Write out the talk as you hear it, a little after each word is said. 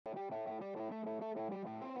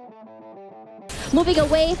moving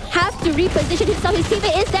away, have to reposition himself. His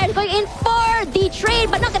teammate is there, going in for the trade,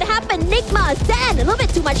 but not gonna happen. Nigma, Zen, a little bit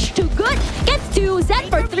too much, too good. Gets 2, Zen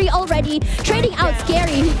for 3 already. Trading out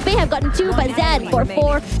Scary, he may have gotten 2, but Zen for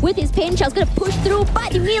 4 with his pain shell's gonna push through,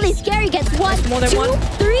 but immediately Scary gets 1, 2,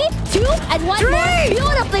 3, 2, and 1 more.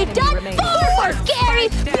 Beautifully done. 4 for Scary.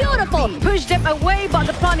 Beautiful. Pushed him away, but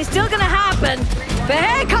the plan is still gonna happen. But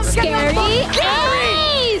here comes Scary.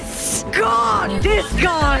 Ace! God, this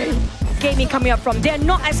guy! Gaming coming up from there,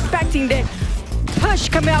 not expecting the push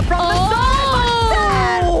coming out from the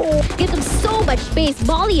side. Gives them so much space.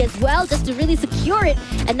 Molly as well, just to really secure it.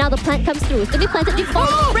 And now the plant comes through. It's gonna be planted before.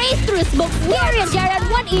 Race through a smoke. Scary and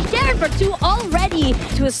Darren 1 each. Darren for 2 already.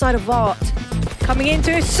 To a side of Art. Coming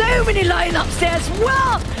into so many lineups there as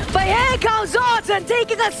well. But here comes Art and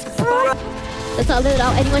taking a sprint. That's not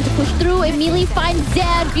allow anyone to push through. Immediately finds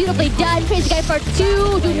Zed. Beautifully done. Crazy guy for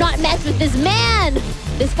 2. Do not mess with this man.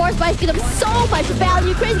 This force bites give them so much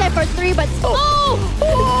value. Crazy guy for 3, but no!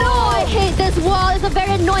 I hate this wall. It's a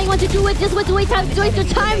very annoying one to do with. Just with the way time's doing to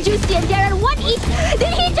time. Juicy and Darren 1 each.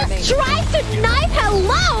 Did he just try to knife?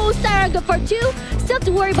 Hello, Sarah good for 2. Still have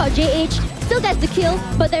to worry about JH. Still gets the kill,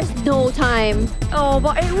 but there's no time. Oh,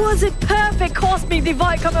 but it was a perfect cosmic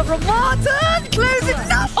divide coming from Martin. Closing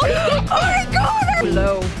enough. Oh my god!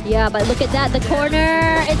 Low. Yeah, but look at that. The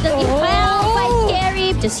corner is just held by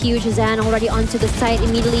Scary. Just huge. Zan already onto the site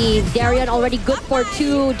immediately. Darion already good for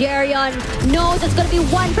 2. Darion knows there's going to be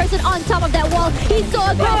 1 person on top of that wall. He's so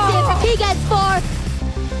aggressive. He gets 4.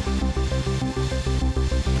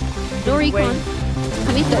 No recon.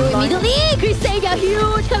 Coming through immediately. Crusader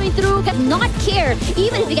huge coming through. Does not care.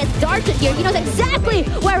 Even if he gets darted here, he knows exactly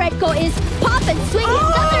where Redco is. Pop and swing. It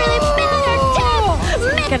doesn't really matter.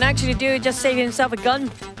 Tim can actually do just saving himself a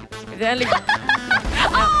gun. If they only...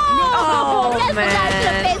 Yes, man.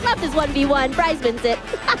 The face left is 1v1. Bryce wins it.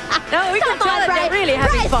 No, we can tell that they're really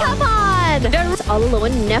having fun. Come on! It's all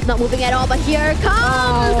alone. Neff not moving at all, but here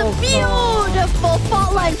comes a beautiful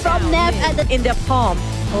fault line from Neff in their palm.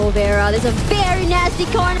 Oh, Vera, there's a very nasty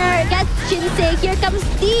corner. Gets Shinsei. Here comes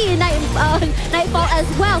the Nightfall as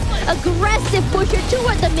well. Aggressive pusher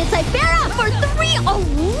toward the mid side. Vera for 3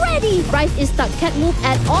 already. Bryce is stuck. Can't move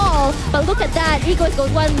at all. But look at that. Ego goes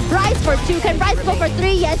 1. Bryce for 2. Can Bryce go for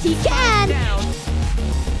 3? Yes, he can.